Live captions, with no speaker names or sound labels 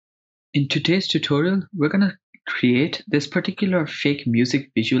In today's tutorial, we're going to create this particular fake music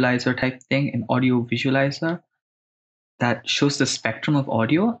visualizer type thing, an audio visualizer that shows the spectrum of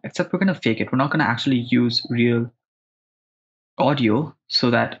audio, except we're going to fake it. We're not going to actually use real audio so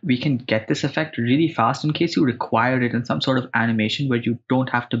that we can get this effect really fast in case you require it in some sort of animation where you don't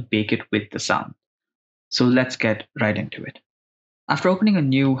have to bake it with the sound. So let's get right into it. After opening a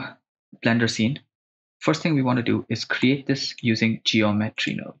new Blender scene, first thing we want to do is create this using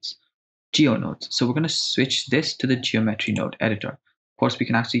geometry nodes. Geo nodes. So we're going to switch this to the geometry node editor. Of course, we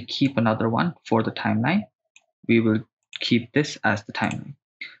can actually keep another one for the timeline. We will keep this as the timeline.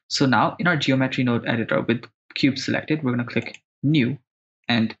 So now in our geometry node editor with cube selected, we're going to click new,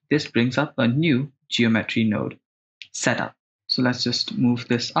 and this brings up a new geometry node setup. So let's just move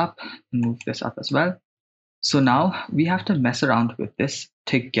this up and move this up as well. So now we have to mess around with this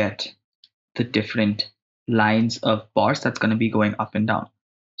to get the different lines of bars that's going to be going up and down.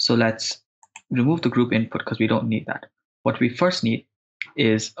 So let's remove the group input because we don't need that. What we first need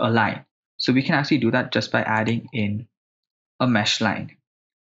is a line. So we can actually do that just by adding in a mesh line.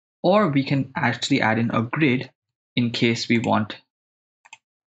 Or we can actually add in a grid in case we want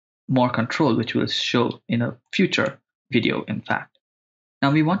more control, which we'll show in a future video, in fact. Now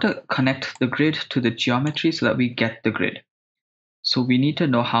we want to connect the grid to the geometry so that we get the grid. So we need to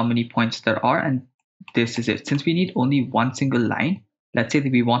know how many points there are, and this is it. Since we need only one single line, let's say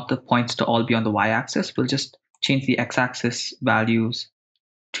that we want the points to all be on the y-axis, we'll just change the x-axis values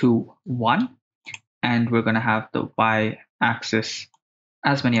to 1, and we're going to have the y-axis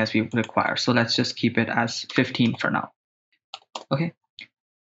as many as we require. So let's just keep it as 15 for now. Okay.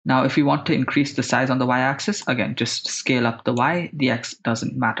 Now, if we want to increase the size on the y-axis, again, just scale up the y. The x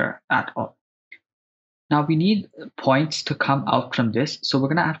doesn't matter at all. Now we need points to come out from this. So we're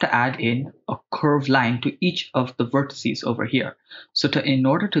going to have to add in a curved line to each of the vertices over here. So in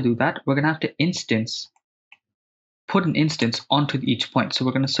order to do that, we're going to have to put an instance onto each point. So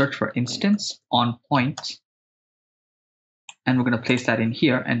we're going to search for instance on points, and we're going to place that in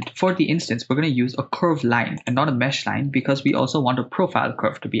here. And for the instance, we're going to use a curved line and not a mesh line because we also want a profile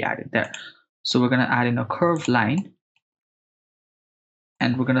curve to be added there. So we're going to add in a curved line,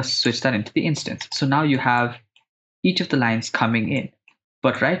 and we're going to switch that into the instance. So now you have each of the lines coming in.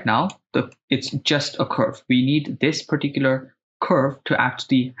 But right now, it's just a curve. We need this particular curve to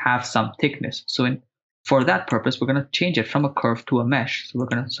actually have some thickness. So for that purpose, we're going to change it from a curve to a mesh. So we're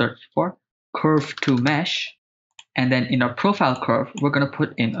going to search for curve to mesh. And then in our profile curve, we're going to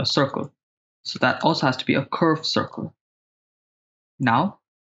put in a circle. So that also has to be a curved circle. Now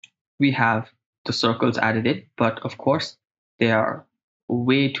we have the circles added in, but of course, they are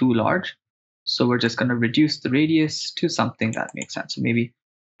way too large. So we're just going to reduce the radius to something that makes sense. So maybe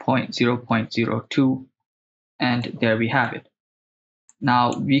 0.02, and there we have it.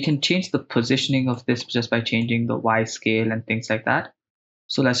 Now we can change the positioning of this just by changing the Y scale and things like that.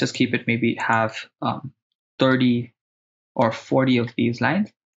 So let's just keep it, maybe have 30 or 40 of these lines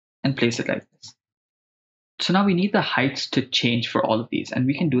and place it like this. So now we need the heights to change for all of these, and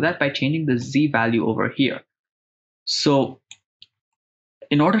we can do that by changing the Z value over here. So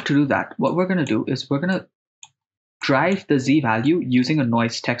in order to do that, what we're going to do is we're going to drive the Z value using a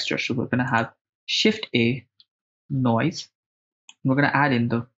noise texture. So we're going to have Shift A noise. We're going to add in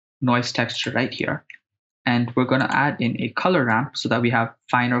the noise texture right here. And we're going to add in a color ramp so that we have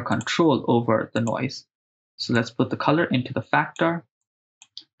finer control over the noise. So let's put the color into the factor.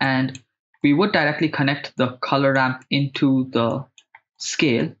 And we would directly connect the color ramp into the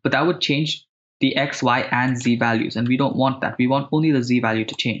scale, but that would change the X, Y, and Z values. And we don't want that. We want only the Z value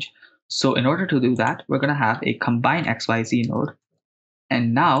to change. So in order to do that, we're going to have a combine XYZ node.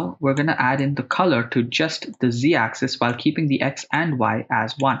 And now we're going to add in the color to just the Z axis while keeping the X and Y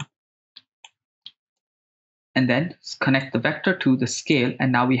as 1. And then connect the vector to the scale.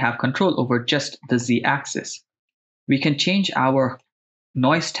 And now we have control over just the Z axis. We can change our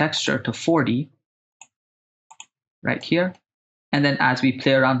noise texture to 40 right here. And then as we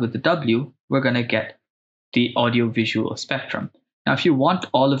play around with the W, we're going to get the audio visual spectrum. Now, if you want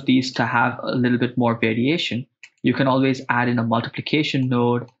all of these to have a little bit more variation, you can always add in a multiplication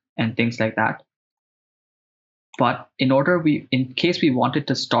node and things like that. But in case we wanted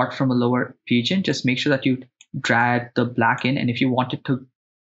to start from a lower region, just make sure that you drag the black in. And if you wanted to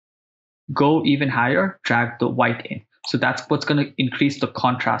go even higher, drag the white in. So that's what's going to increase the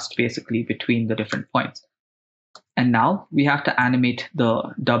contrast basically between the different points. And now we have to animate the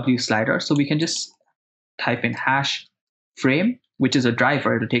W slider. So we can just type in hash frame, which is a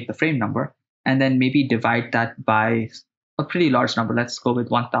driver. It'll take the frame number and then maybe divide that by a pretty large number. Let's go with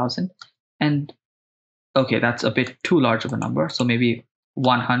 1000. And okay, that's a bit too large of a number. So maybe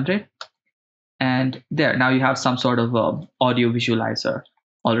 100. And there, now you have some sort of audio visualizer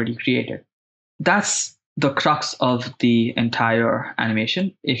already created. That's the crux of the entire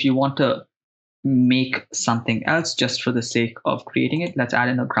animation. If you want to make something else just for the sake of creating it, let's add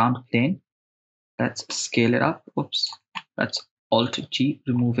in a ground plane. Let's scale it up. Oops. Let's Alt G,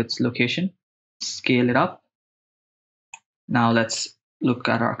 remove its location, scale it up. Now let's look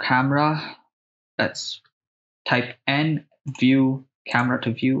at our camera. Let's type N, view, camera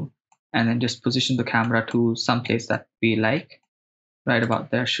to view, and then just position the camera to some place that we like. Right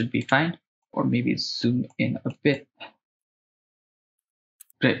about there should be fine, or maybe zoom in a bit.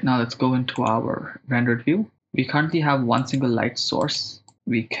 Great, now let's go into our rendered view. We currently have one single light source.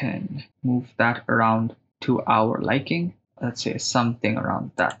 We can move that around to our liking. Let's say something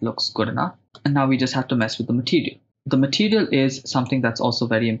around that looks good enough. And now we just have to mess with the material. The material is something that's also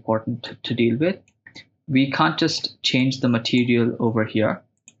very important to deal with. We can't just change the material over here,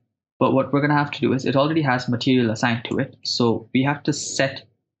 but what we're going to have to do is it already has material assigned to it. So we have to set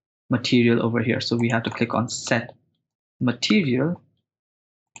material over here. So we have to click on set material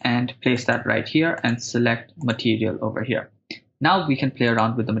and place that right here and select material over here. Now we can play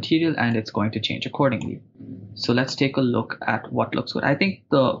around with the material and it's going to change accordingly. So let's take a look at what looks good. I think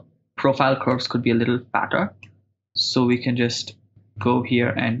the profile curves could be a little fatter. So we can just go here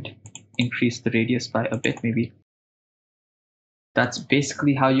and increase the radius by a bit, maybe. That's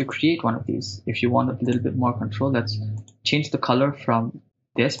basically how you create one of these. If you want a little bit more control, let's change the color from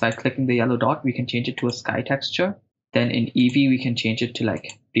this by clicking the yellow dot. We can change it to a sky texture. Then in Eevee, we can change it to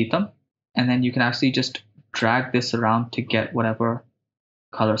like Pritham. And then you can actually just drag this around to get whatever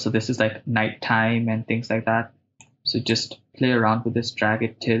color. So this is like nighttime and things like that. So just play around with this, drag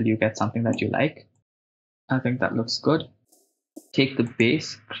it till you get something that you like. I think that looks good. Take the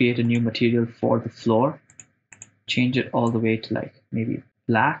base, create a new material for the floor, change it all the way to like maybe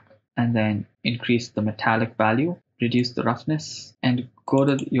black, and then increase the metallic value, reduce the roughness, and go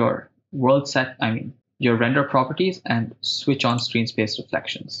to your world set, your render properties, and switch on screen space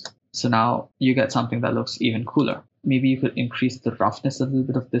reflections. So now you get something that looks even cooler. Maybe you could increase the roughness a little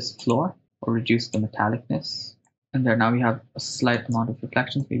bit of this floor or reduce the metallicness. And there, now we have a slight amount of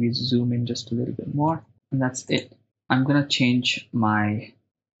reflections. Maybe zoom in just a little bit more. And that's it. I'm going to change my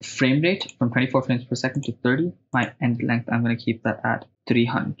frame rate from 24 frames per second to 30. My end length, I'm going to keep that at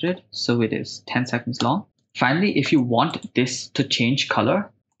 300. So it is 10 seconds long. Finally, if you want this to change color,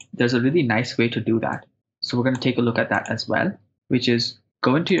 there's a really nice way to do that. So we're going to take a look at that as well, which is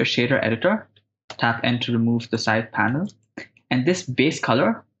go into your shader editor, tap N to remove the side panel. And this base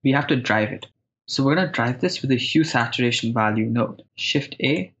color, we have to drive it. So we're going to drive this with a hue saturation value node. Shift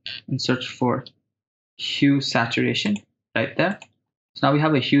A and search for hue saturation right there. So now we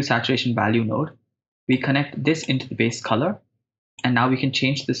have a hue saturation value node. We connect this into the base color. And now we can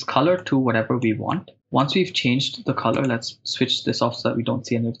change this color to whatever we want. Once we've changed the color, let's switch this off so that we don't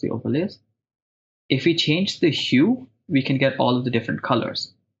see any of the overlays. If we change the hue, we can get all of the different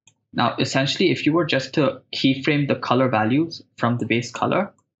colors. Now, essentially, if you were just to keyframe the color values from the base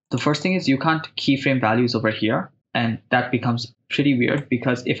color, the first thing is you can't keyframe values over here. And that becomes pretty weird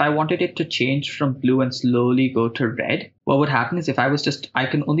because if I wanted it to change from blue and slowly go to red, what would happen is if I was I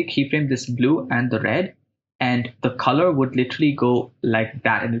can only keyframe this blue and the red, and the color would literally go like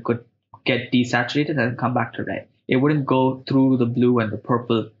that and it could get desaturated and come back to red. It wouldn't go through the blue and the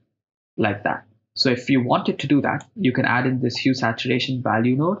purple like that. So if you wanted to do that, you can add in this hue saturation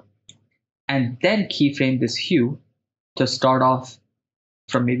value node and then keyframe this hue to start off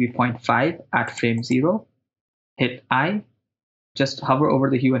from maybe 0.5 at frame 0. Hit I, just hover over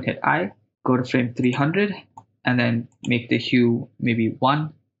the hue and hit I, go to frame 300, and then make the hue maybe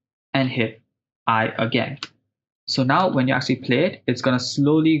 1 and hit I again. So now when you actually play it, it's going to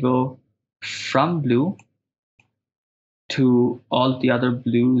slowly go from blue to all the other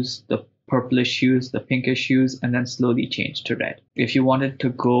blues, the purplish hues, the pinkish hues, and then slowly change to red. If you wanted to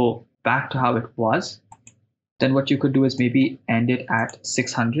go back to how it was, then what you could do is maybe end it at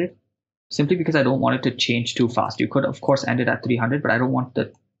 600. Simply because I don't want it to change too fast. You could, of course, end it at 300, but I don't want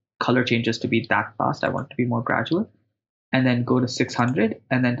the color changes to be that fast. I want it to be more gradual. And then go to 600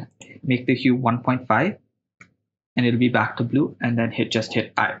 and then make the hue 1.5 and it'll be back to blue and then just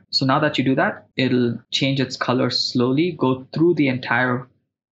hit I. So now that you do that, it'll change its color slowly, go through the entire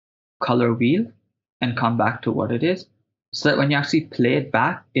color wheel and come back to what it is. So that when you actually play it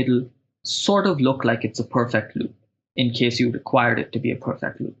back, it'll sort of look like it's a perfect loop in case you required it to be a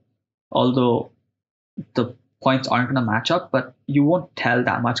perfect loop. Although the points aren't going to match up, but you won't tell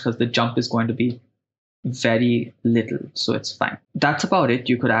that much because the jump is going to be very little, so it's fine. That's about it.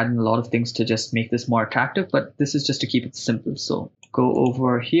 You could add in a lot of things to just make this more attractive, but this is just to keep it simple. So go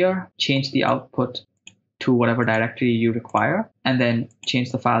over here, change the output to whatever directory you require, and then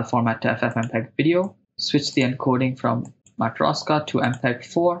change the file format to FFmpeg video, switch the encoding from Matroska to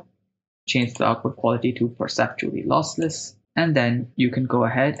MPEG-4, change the output quality to perceptually lossless, and then you can go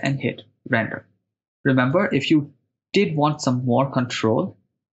ahead and hit render. Remember, if you did want some more control,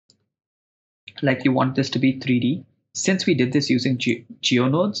 like you want this to be 3D, since we did this using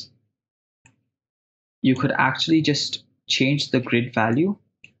GeoNodes, you could actually just change the grid value,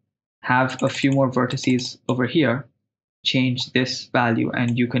 have a few more vertices over here, change this value,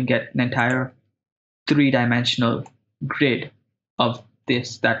 and you can get an entire 3-dimensional grid of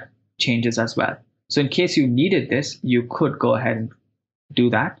this that changes as well. So in case you needed this, you could go ahead and do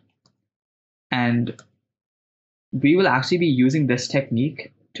that. And we will actually be using this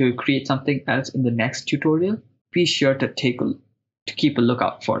technique to create something else in the next tutorial. Be sure to keep a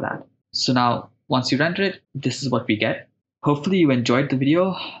lookout for that. So now, once you render it, this is what we get. Hopefully you enjoyed the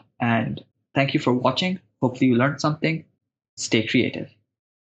video, and thank you for watching. Hopefully you learned something. Stay creative.